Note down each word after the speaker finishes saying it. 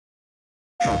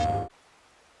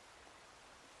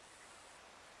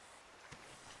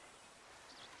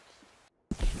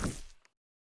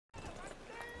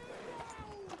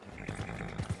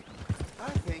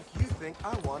think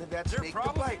I wanted that snake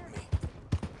to bite me.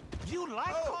 You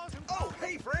like causing... Oh,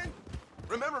 hey, friend!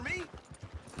 Remember me?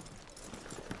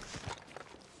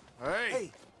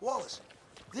 Hey, Wallace.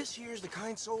 This here's the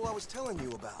kind soul I was telling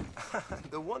you about.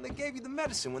 The one that gave you the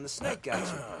medicine when the snake got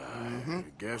you. I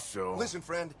guess so. Listen,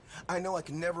 friend, I know I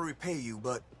can never repay you,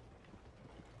 but...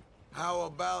 how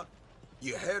about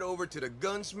you head over to the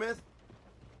gunsmith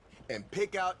and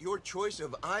pick out your choice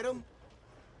of item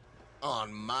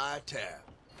on my tab?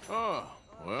 Oh,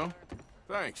 well,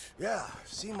 thanks. Yeah,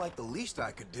 seemed like the least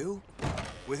I could do.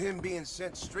 With him being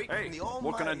sent straight from the Almighty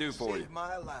what can I do for you?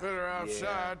 my life. Better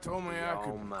outside told me I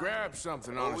could grab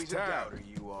something on his tab.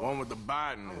 One with the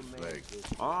bite in his leg.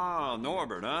 Ah,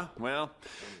 Norbert, huh? Well,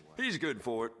 he's good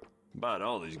for it. About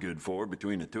all he's good for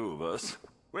between the two of us.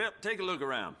 Well, take a look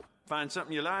around. Find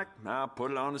something you like, I'll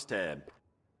put it on his tab.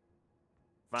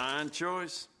 Fine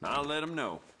choice, I'll let him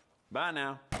know. Bye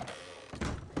now.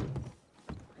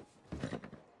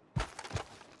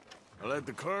 I'll let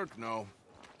the clerk know.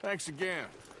 Thanks again.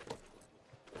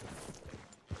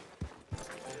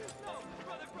 No,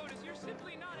 Brother Brodus, you're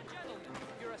simply not a gentleman.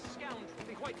 You're a scoundrel,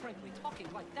 and quite frankly, talking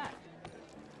like that.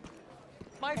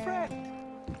 My friend,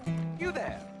 you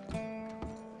there?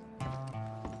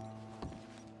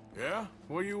 Yeah?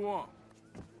 What do you want?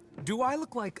 Do I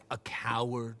look like a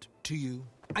coward to you?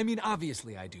 I mean,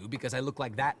 obviously I do, because I look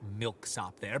like that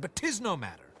milksop there, but 'tis no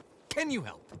matter. Can you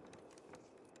help?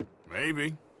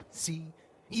 Maybe. See?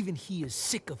 Even he is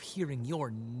sick of hearing your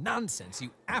nonsense,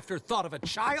 you afterthought of a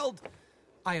child.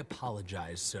 I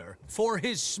apologize, sir, for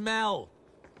his smell.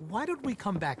 Why don't we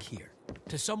come back here?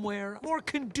 To somewhere more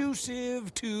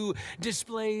conducive to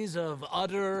displays of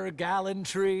utter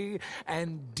gallantry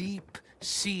and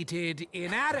deep-seated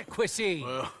inadequacy.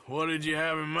 Well, what did you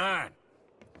have in mind?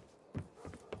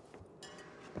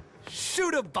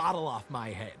 Shoot a bottle off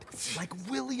my head, like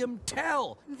William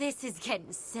Tell. This is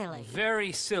getting silly.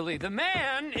 Very silly. The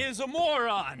man is a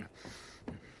moron.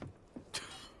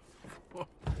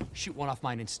 Shoot one off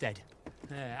mine instead.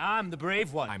 I'm the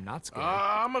brave one. I'm not scared.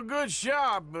 I'm a good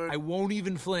shot, but I won't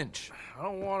even flinch. I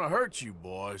don't want to hurt you,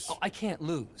 boys. Oh, I can't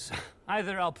lose.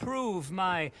 Either I'll prove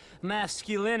my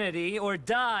masculinity or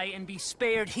die and be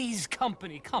spared his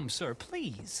company. Come, sir,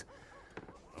 please.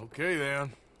 Okay,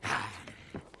 then.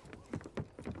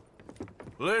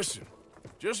 Listen,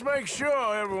 just make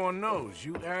sure everyone knows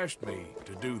you asked me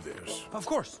to do this. Of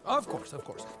course, of course, of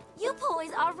course. You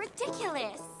boys are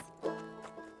ridiculous.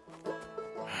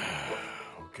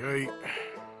 Okay.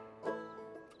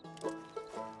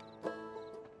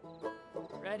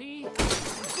 Ready?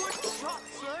 Good shot,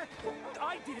 sir.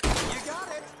 I did it. You got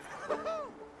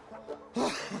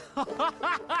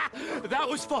it. That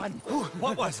was fun.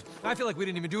 What was? I feel like we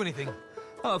didn't even do anything.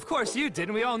 Oh, of course you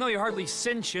didn't. We all know you're hardly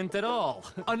sentient at all.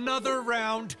 Another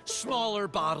round, smaller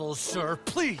bottles, sir,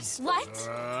 please. What?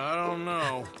 I don't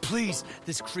know. Please,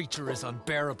 this creature is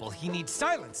unbearable. He needs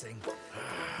silencing.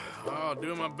 I'll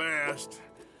do my best.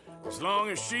 As long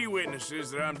as she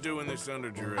witnesses that I'm doing this under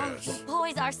duress. Oh,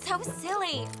 you boys are so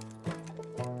silly.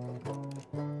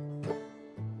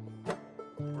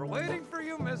 We're waiting for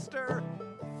you, mister.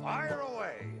 Fire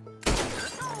away.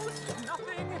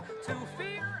 Nothing to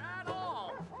fear at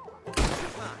all.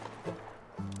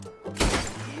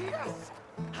 Yes.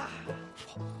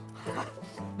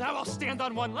 Now I'll stand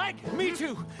on one leg. Me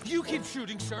too. You keep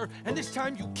shooting, sir, and this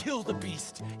time you kill the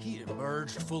beast. He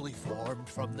emerged fully formed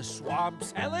from the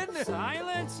swamps. Helen!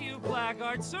 Silence, you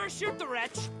blackguard. Sir, shoot the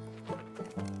wretch.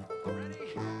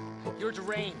 Ready? You're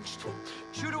deranged.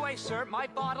 Shoot away, sir. My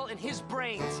bottle and his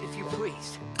brains, if you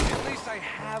please. At least I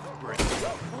have brains.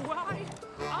 Why?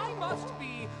 I must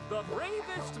be the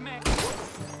bravest man.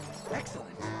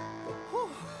 Excellent.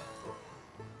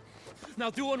 Now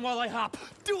do one while I hop.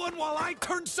 Do one while I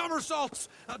turn somersaults.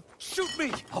 Shoot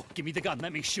me. Oh, give me the gun.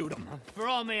 Let me shoot him. For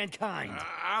all mankind.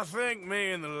 I think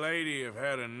me and the lady have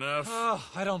had enough. Oh,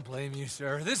 I don't blame you,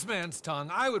 sir. This man's tongue,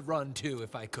 I would run too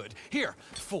if I could. Here,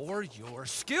 for your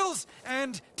skills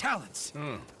and talents.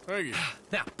 Thank you.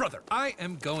 Now, brother, I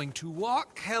am going to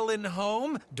walk Helen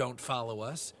home. Don't follow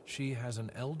us. She has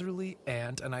an elderly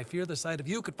aunt, and I fear the sight of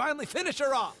you could finally finish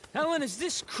her off. Helen, is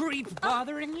this creep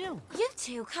bothering you? You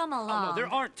two, come along. Oh, no, there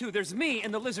aren't two. There's me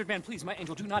and the lizard man. Please, my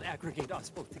angel, do not aggregate us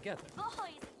both together.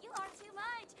 Boys, you are too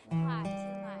much. Far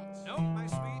too much. No, my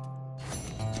sweet.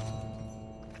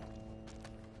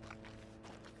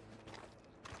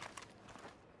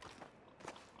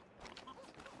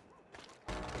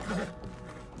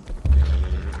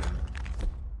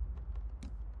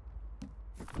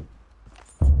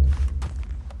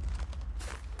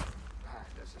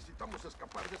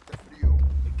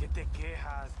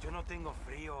 Texas, yo no tengo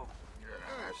frío.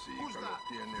 Sí, que lo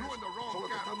tienes. Solo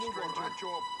que está muy borracho.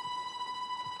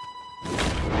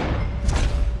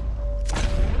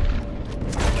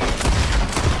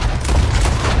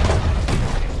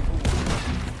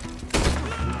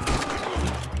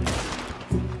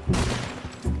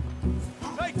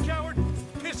 Hey, coward!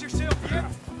 Piss yourself yet?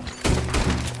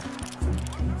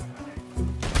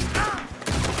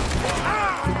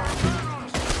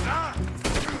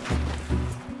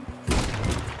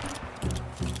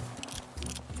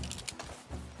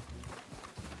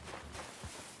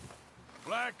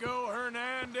 Blacko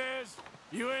Hernandez,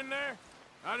 you in there?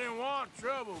 I didn't want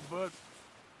trouble, but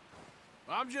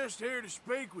I'm just here to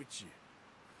speak with you.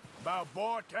 About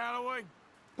Boy Calloway.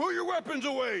 Put your weapons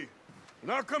away,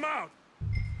 and I'll come out.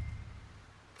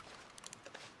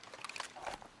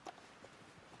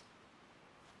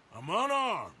 I'm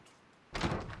unarmed.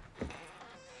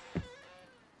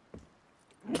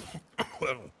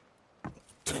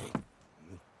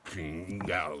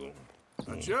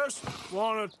 I just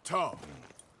want to talk.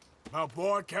 About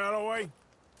Boy Calloway.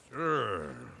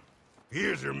 Sure.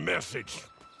 Here's your message.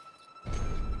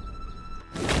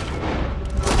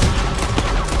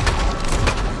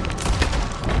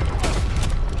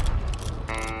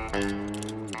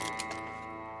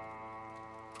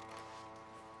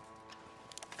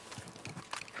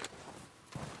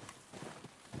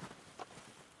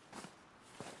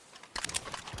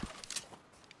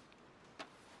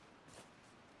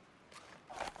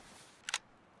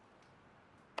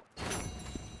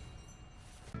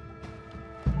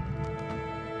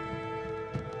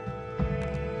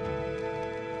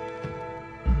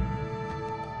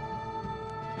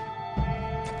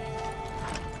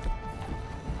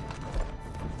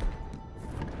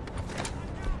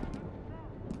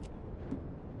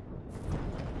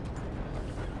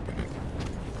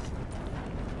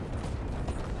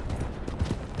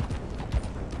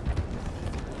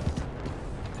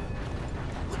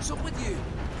 What's up with you?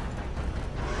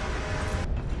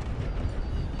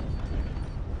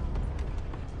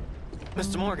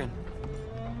 Mr. Morgan.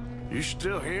 You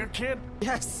still here, kid?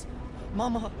 Yes.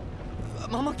 Mama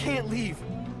can't leave.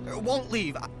 Won't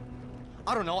leave.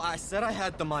 I don't know. I said I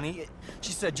had the money.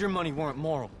 She said your money weren't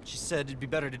moral. She said it'd be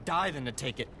better to die than to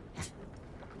take it.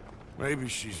 Maybe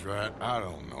she's right. I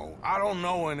don't know. I don't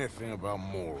know anything about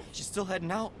morals. She's still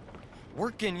heading out.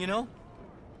 Working, you know?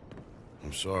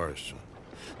 I'm sorry, son.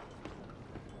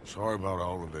 Sorry about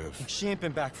all of this. She ain't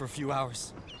been back for a few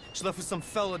hours. She left with some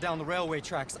fella down the railway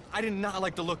tracks. I did not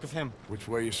like the look of him. Which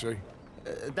way you say?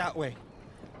 That way.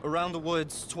 Around the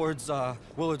woods towards,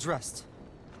 Willard's Rest.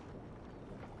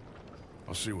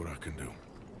 I'll see what I can do.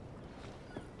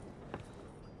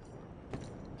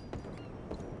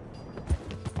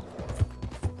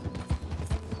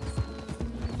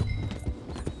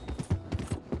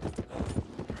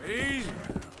 Easy.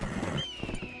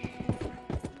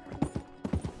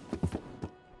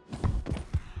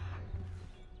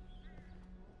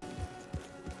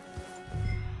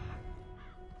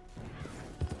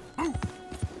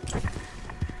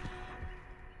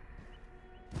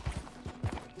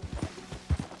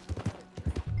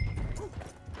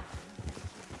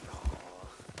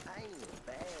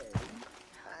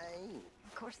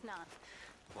 Of course not.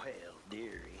 Well,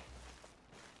 dearie,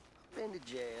 been to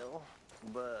jail,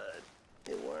 but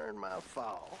it weren't my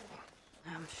fault.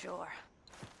 I'm sure.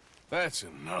 That's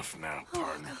enough now,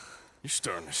 partner. You're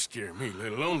starting to scare me,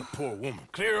 let alone the poor woman.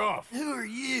 Clear off. Who are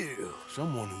you?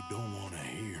 Someone who don't want to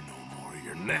hear no more of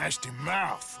your nasty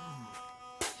mouth.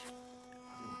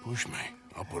 Push me.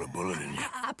 I'll put a bullet in you.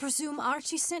 I presume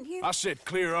Archie sent you? I said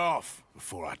clear off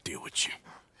before I deal with you.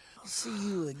 I'll see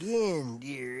you again,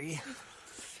 dearie.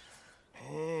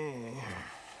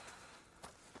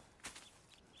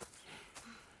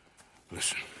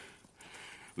 Listen.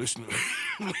 Listen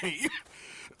to me.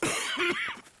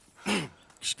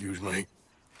 Excuse me.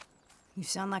 You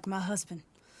sound like my husband.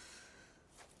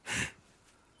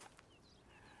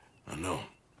 I know.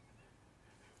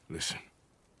 Listen,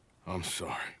 I'm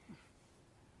sorry.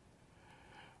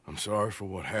 I'm sorry for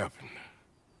what happened.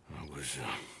 I was,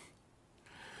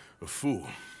 a fool.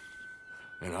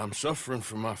 And I'm suffering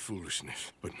for my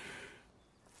foolishness. But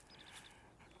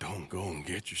don't go and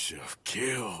get yourself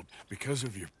killed because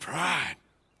of your pride.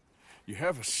 You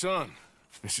have a son,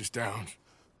 Mrs. Downs.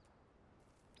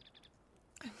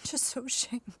 I'm just so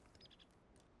ashamed.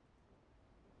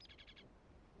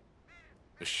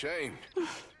 Ashamed?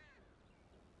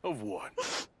 Of what?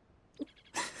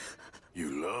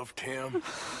 You loved him?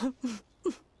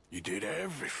 You did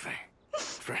everything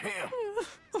for him.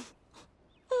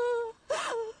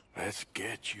 Let's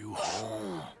get you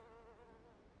home.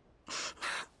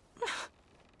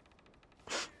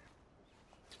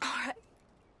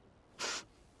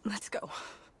 Let's go.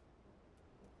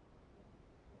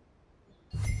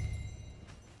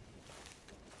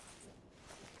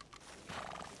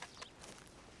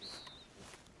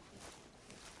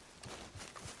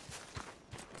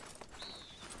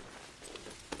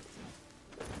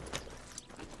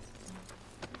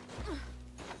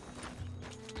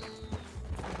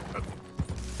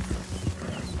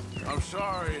 I'm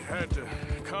sorry it had to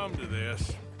come to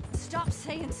this. Stop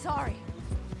saying sorry.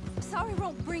 Sorry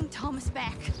won't bring Thomas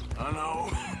back. I know.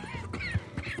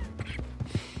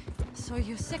 So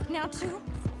you're sick now too?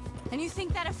 And you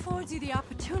think that affords you the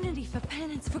opportunity for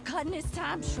penance for cutting his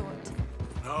time short?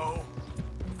 No,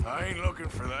 I ain't looking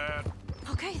for that.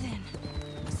 Okay then.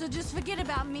 So just forget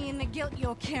about me and the guilt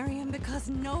you're carrying, because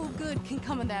no good can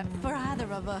come of that for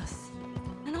either of us.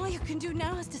 And all you can do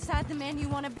now is decide the man you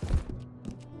want to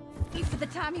be for the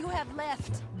time you have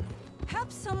left.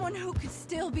 Help someone who could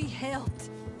still be helped.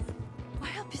 Or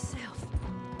help yourself.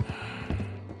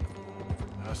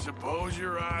 I suppose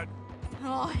you're right.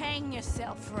 Oh, hang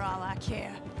yourself for all I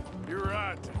care. You're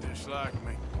right to dislike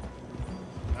me.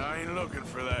 I ain't looking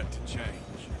for that to change.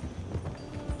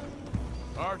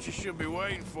 Archie should be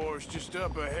waiting for us just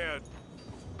up ahead.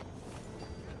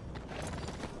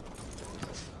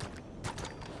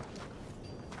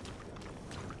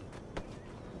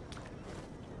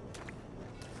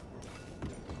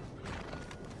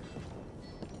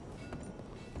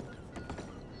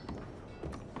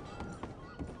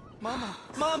 Mama!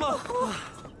 Mama!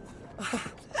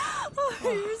 Oh,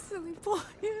 you silly boy.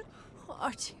 Oh,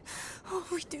 Archie. Oh,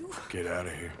 we do. Get out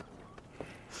of here.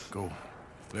 Go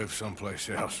live someplace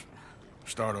else.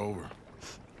 Start over.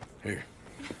 Here,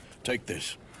 take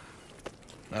this.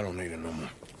 I don't need it no more.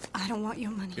 I don't want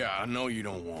your money. Yeah, I know you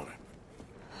don't want it.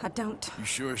 I don't. You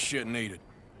sure as shit need it.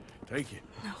 Take it.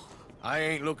 No. I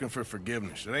ain't looking for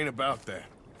forgiveness. It ain't about that.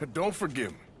 But don't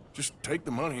forgive me. Just take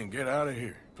the money and get out of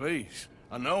here, please.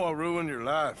 I know I ruined your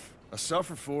life. I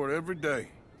suffer for it every day.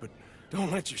 But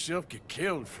don't let yourself get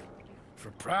killed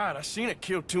for pride. I seen it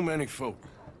kill too many folk.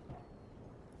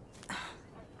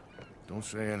 Don't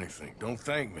say anything. Don't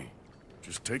thank me.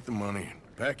 Just take the money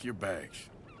and pack your bags.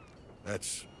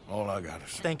 That's all I gotta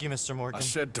say. Thank you, Mr. Morgan. I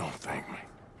said don't thank me.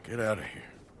 Get out of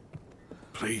here.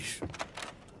 Please.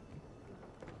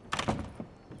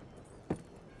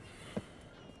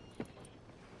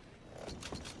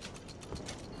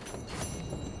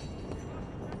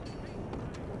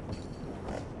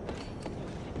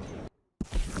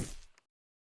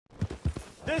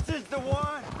 This is the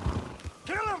one.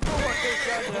 Kill him for what they've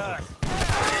done to us.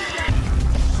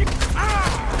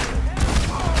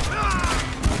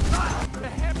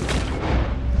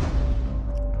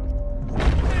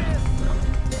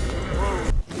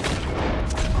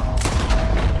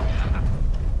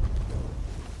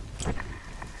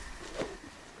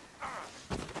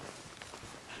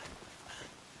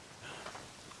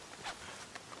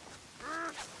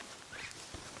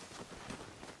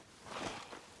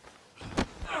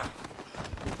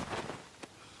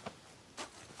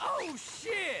 Oh,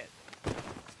 shit!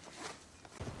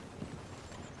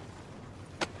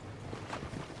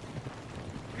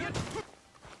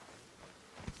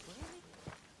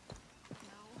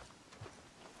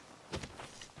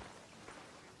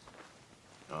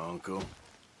 Uncle.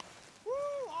 Woo,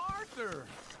 Arthur!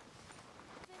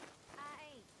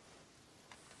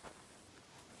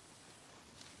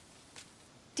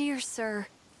 Dear sir,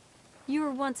 you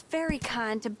were once very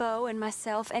kind to Beau and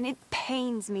myself, and it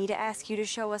pains me to ask you to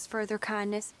show us further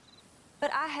kindness.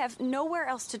 But I have nowhere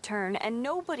else to turn, and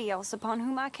nobody else upon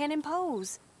whom I can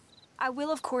impose. I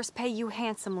will, of course, pay you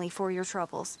handsomely for your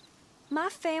troubles. My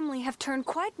family have turned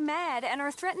quite mad and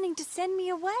are threatening to send me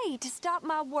away to stop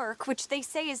my work, which they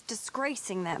say is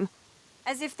disgracing them.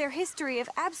 As if their history of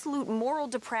absolute moral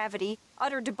depravity,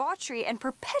 utter debauchery, and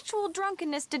perpetual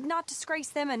drunkenness did not disgrace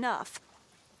them enough.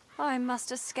 I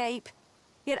must escape,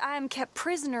 yet I am kept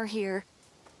prisoner here.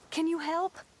 Can you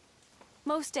help?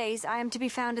 Most days I am to be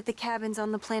found at the cabins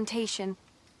on the plantation.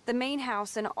 The main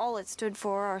house and all it stood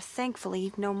for are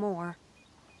thankfully no more.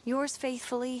 Yours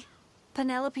faithfully,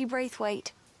 Penelope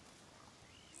Braithwaite.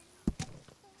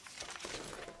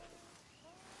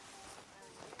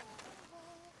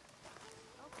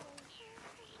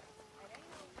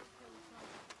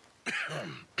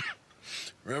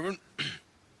 Reverend?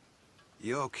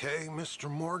 You okay, Mr.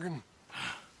 Morgan?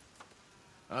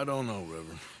 I don't know,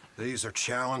 Reverend. These are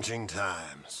challenging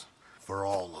times for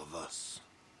all of us.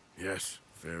 Yes,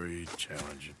 very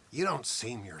challenging. You don't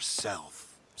seem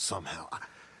yourself, somehow.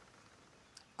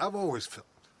 I've always felt...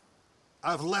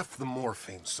 I've left the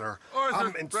morphine, sir.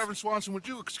 Arthur, Reverend Swanson, would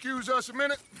you excuse us a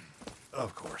minute?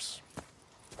 Of course.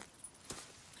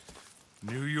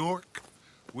 New York.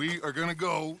 We are gonna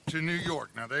go to New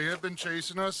York. Now, they have been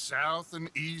chasing us south and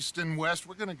east and west.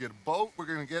 We're gonna get a boat, we're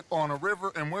gonna get on a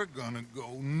river, and we're gonna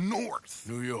go north.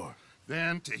 New York.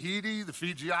 Then Tahiti, the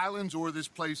Fiji Islands, or this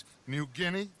place, New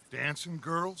Guinea, dancing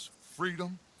girls,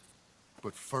 freedom.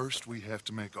 But first, we have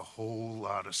to make a whole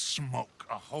lot of smoke,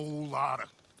 a whole lot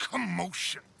of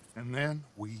commotion. And then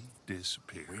we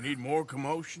disappear. We need more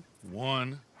commotion?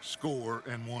 1 score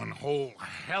and 1 whole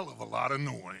hell of a lot of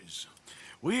noise.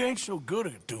 We ain't so good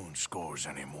at doing scores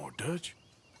anymore, Dutch.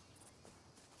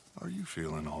 Are you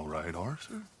feeling all right,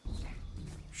 Arthur?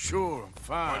 Sure, I'm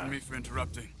fine. Pardon me for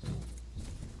interrupting.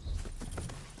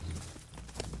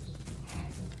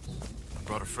 I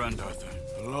brought a friend, Arthur.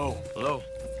 Hello. Hello.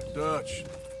 Dutch.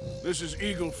 This is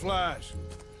Eagle Flies.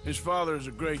 His father is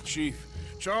a great chief.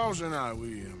 Charles and I,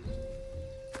 we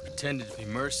pretended to be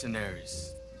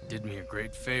mercenaries. Did me a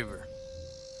great favor.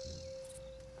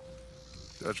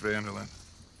 Dutch Vanderlyn,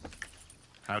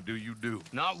 how do you do?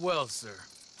 Not well, sir.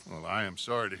 Well, I am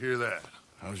sorry to hear that.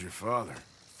 How's your father?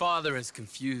 Father has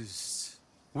confused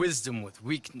wisdom with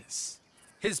weakness.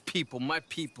 His people, my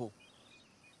people.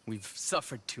 We've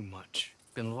suffered too much.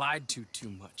 Been lied to too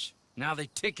much. Now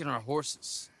they've taken our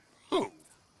horses. Who?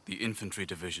 The infantry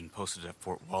division posted at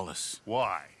Fort Wallace.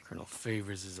 Why? Colonel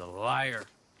Favors is a liar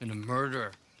and a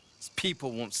murderer. His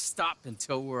people won't stop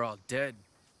until we're all dead.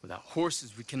 Without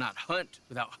horses, we cannot hunt.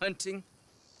 Without hunting,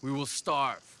 we will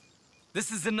starve.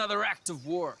 This is another act of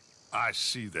war. I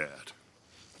see that.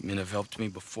 Men have helped me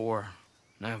before,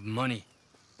 and I have money.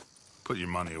 Put your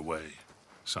money away,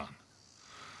 son.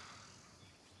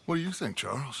 What do you think,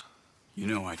 Charles? You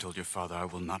know I told your father I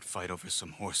will not fight over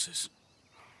some horses.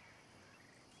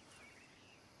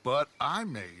 But I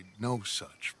made no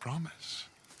such promise.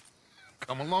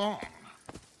 Come along.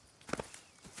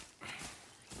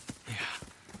 Yeah,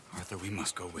 Arthur, we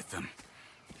must go with them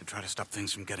to try to stop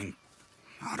things from getting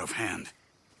out of hand.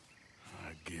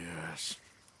 I guess.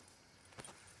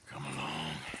 Come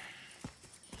along.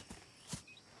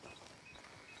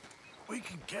 We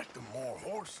can get them more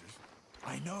horses.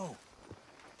 I know.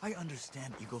 I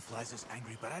understand Eagle Flies is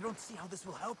angry, but I don't see how this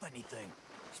will help anything.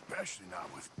 Especially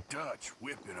not with Dutch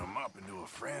whipping them up into a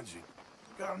frenzy.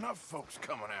 Got enough folks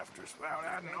coming after us without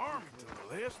adding an army to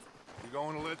the list. You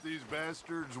going to let these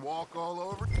bastards walk all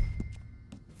over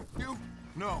you?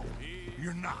 No,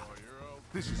 you're not.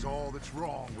 This is all that's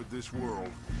wrong with this world.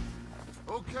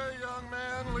 Okay, young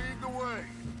man, lead the way.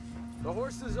 The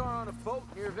horses are on a boat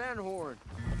near Van Horn.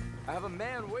 I have a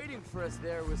man waiting for us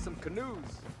there with some canoes.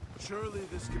 Surely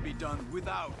this could be done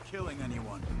without killing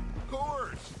anyone. Of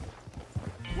course.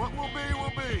 What will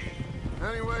be.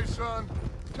 Anyway, son,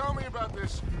 tell me about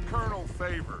this Colonel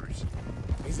Favors.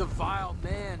 He's a vile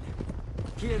man.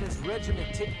 He and his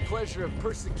regiment take pleasure of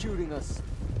persecuting us.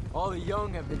 All the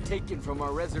young have been taken from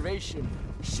our reservation,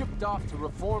 shipped off to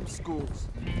reform schools.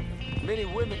 Many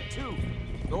women, too.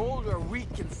 The old are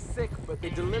weak and sick, but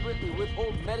they deliberately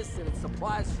withhold medicine and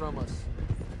supplies from us.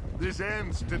 This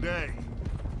ends today.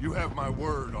 You have my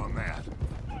word on that.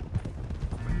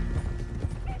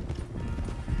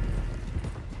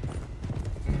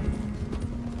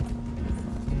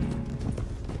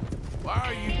 Why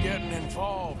are you getting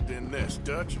involved in this,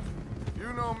 Dutch?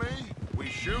 You know me. We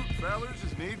shoot fellers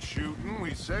as need shooting.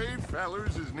 We save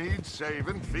fellers as need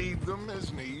saving. Feed them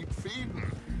as need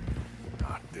feeding.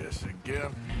 Not this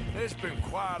again. It's been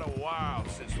quite a while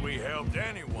since we helped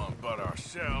anyone but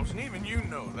ourselves, and even you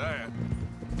know that.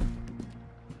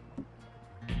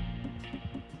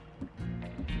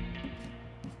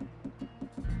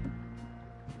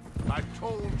 I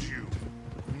told you.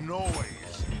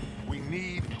 Noise. We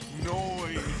need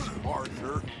noise,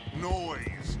 Arthur.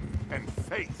 Noise and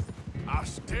faith. I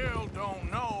still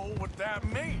don't know what that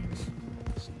means.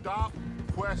 Stop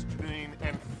questioning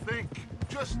and think.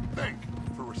 Just think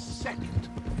for a second.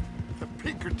 The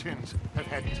Pinkertons have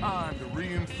had time to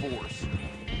reinforce.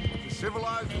 The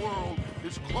civilized world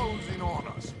is closing on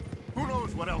us. Who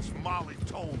knows what else Molly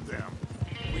told them?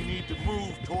 We need to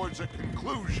move towards a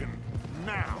conclusion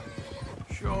now.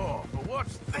 Sure, but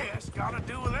what's this got to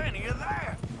do with any of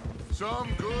that? Some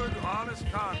good, honest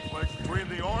conflict between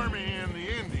the army and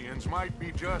the Indians might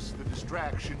be just the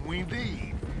distraction we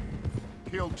need.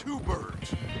 Kill 2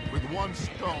 birds with 1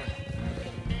 stone.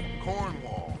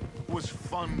 Cornwall was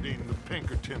funding the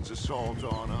Pinkertons' assault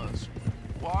on us.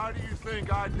 Why do you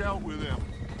think I dealt with them?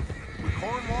 With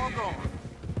Cornwall gone,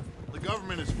 the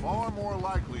government is far more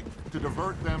likely to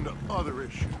divert them to other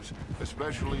issues,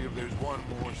 especially if there's one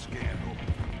more scandal.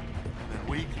 And then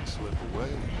we can slip away.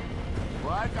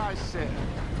 Like I said,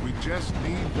 we just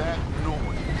need that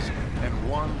noise and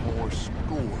 1 more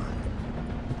score.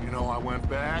 You know, I went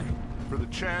back, for the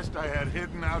chest I had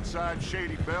hidden outside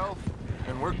Shady Belle?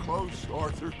 And we're close,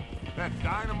 Arthur. That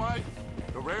dynamite,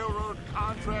 the railroad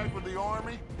contract with the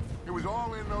Army, it was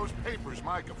all in those papers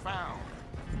Micah found.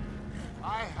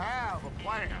 I have a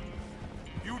plan.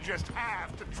 You just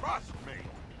have to trust me.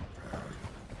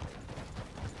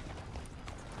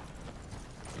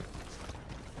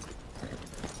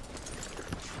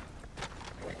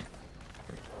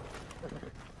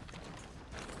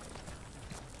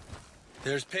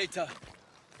 There's Peta.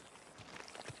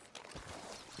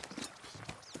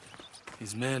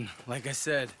 These men, like I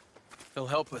said, they'll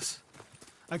help us.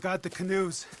 I got the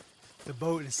canoes. The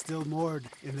boat is still moored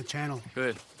in the channel.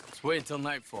 Good. Let's wait until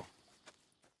nightfall.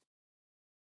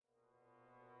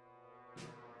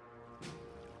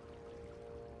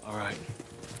 All right.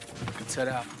 Let's head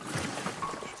out.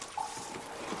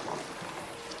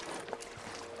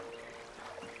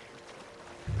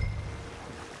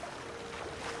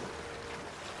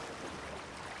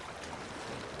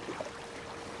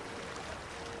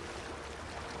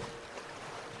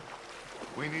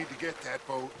 We need to get that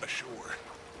boat ashore.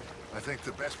 I think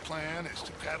the best plan is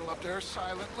to paddle up there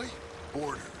silently,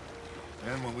 board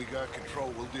her. And when we got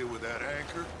control, we'll deal with that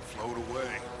anchor, float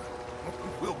away.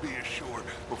 We'll be ashore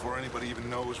before anybody even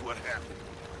knows what happened.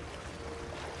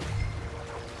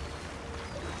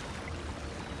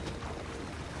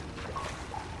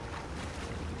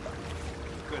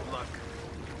 Good luck.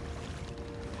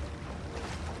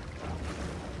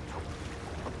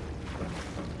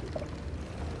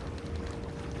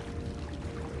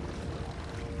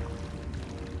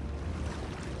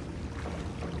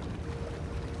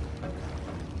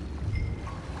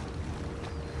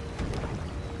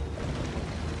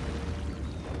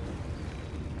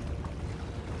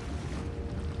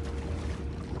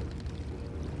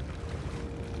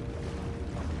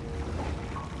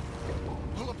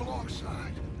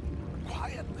 Alongside,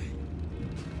 quietly.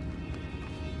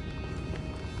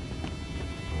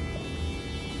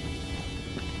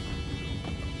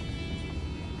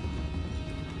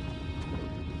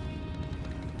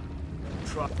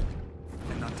 Try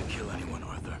and not to kill anyone,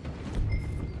 Arthur.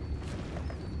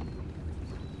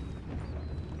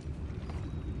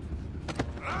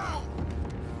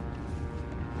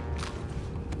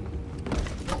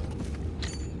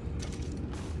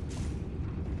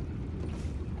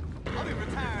 I'll be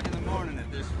retired in the morning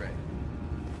at this rate.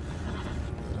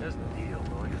 That's the deal,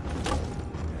 boy.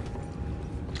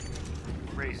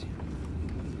 Crazy.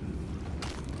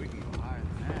 We can go higher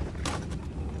than that.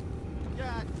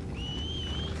 Yeah.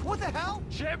 What the hell?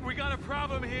 Jeb, we got a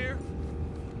problem here.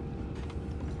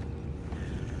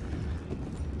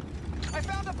 I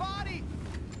found a body!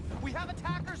 We have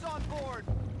attackers on board!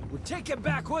 We're taking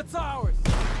back what's ours!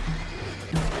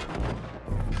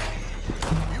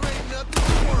 You ain't nothing but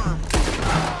a worm.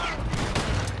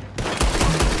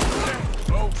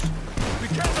 Folks, we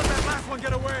can't let that last one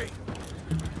get away.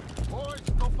 Boys,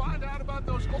 go find out about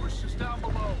those horses down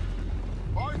below.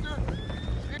 Arthur,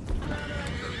 get that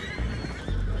anchor.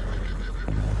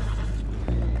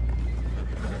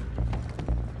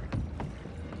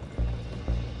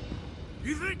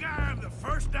 You think I have the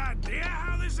first idea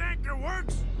how this anchor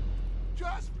works?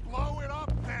 Just blow it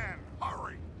up then.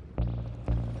 Hurry.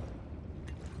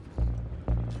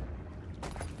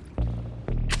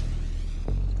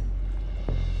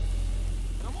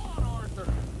 Come on,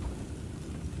 Arthur.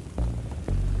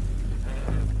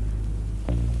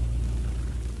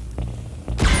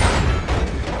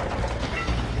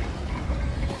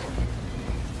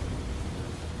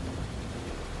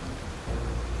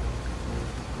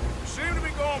 Seem to be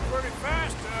going pretty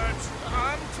fast, Dutch.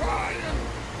 I'm trying.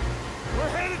 We're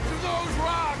headed to those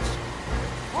rocks.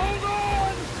 Hold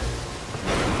on!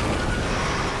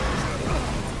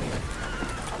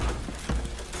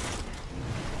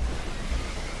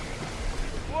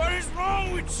 What is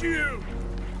wrong with you?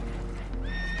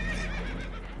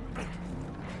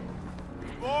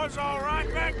 Boys all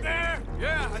right back there?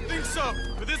 Yeah, I think so.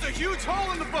 But there's a huge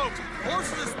hole in the boat.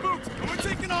 Horses are spooked, and we're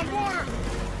taking on water.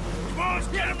 Come on, let's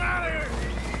get him out of here!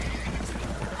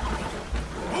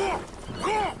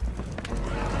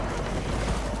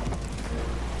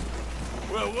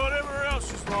 Well, whatever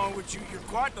else is wrong with you, you're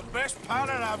quite the best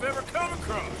pilot I've ever come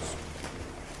across.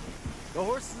 The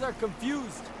horses are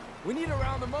confused. We need to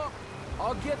round them up.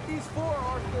 I'll get these four,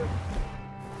 Arthur.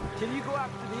 Can you go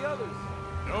after the others?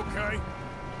 Okay.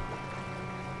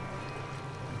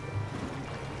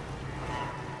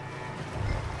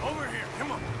 Over here,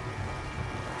 come on.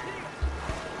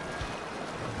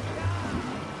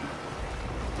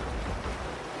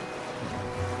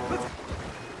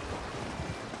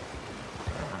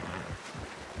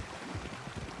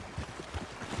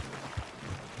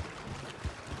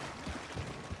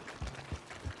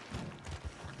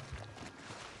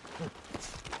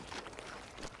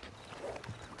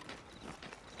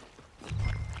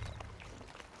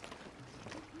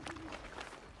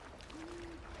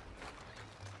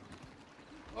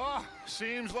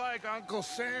 Seems like Uncle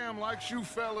Sam likes you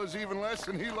fellas even less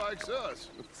than he likes us.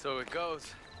 So it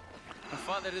goes. My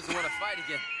father doesn't want to fight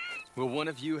again. Will one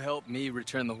of you help me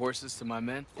return the horses to my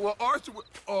men? Well,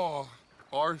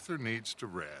 Arthur needs to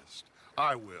rest.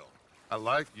 I will. I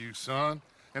like you, son.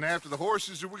 And after the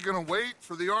horses, are we gonna wait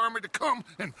for the army to come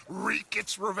and wreak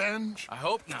its revenge? I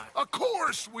hope not. Of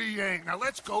course we ain't. Now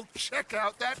let's go check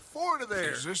out that fort of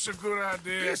theirs. Is this a good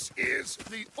idea? This is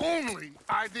the only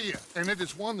idea, and it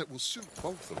is one that will suit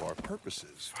both of our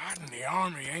purposes. Fighting the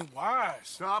army ain't wise.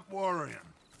 Stop worrying.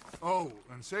 Oh,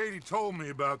 and Sadie told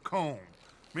me about Combe.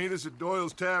 Meet us at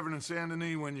Doyle's Tavern in Saint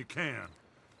Denis when you can.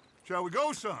 Shall we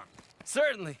go, son?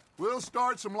 Certainly. We'll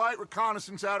start some light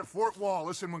reconnaissance out at Fort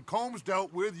Wallace, and when Combs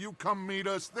dealt with, you come meet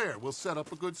us there. We'll set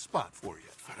up a good spot for you.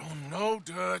 I don't know,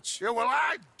 Dutch. Yeah, well,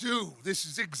 I do. This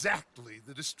is exactly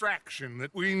the distraction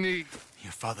that we need.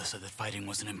 Your father said that fighting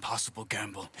was an impossible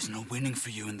gamble. There's no winning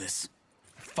for you in this.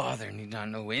 Father need not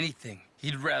know anything.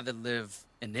 He'd rather live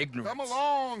in ignorance. Come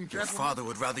along, gentlemen. Your father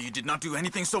would rather you did not do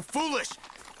anything so foolish.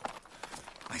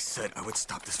 I said I would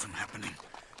stop this from happening.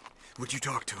 Would you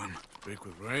talk to him? Speak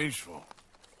with Rangeful.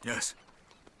 Yes.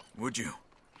 Would you?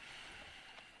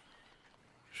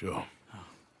 Sure.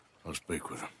 I'll speak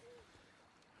with him.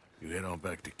 You head on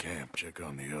back to camp, check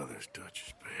on the others,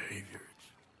 Dutch's behavior.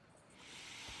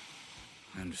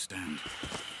 I understand.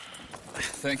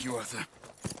 Thank you, Arthur.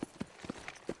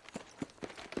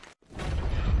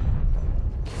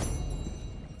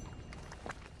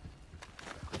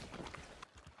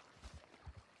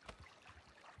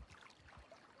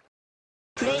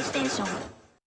 PlayStation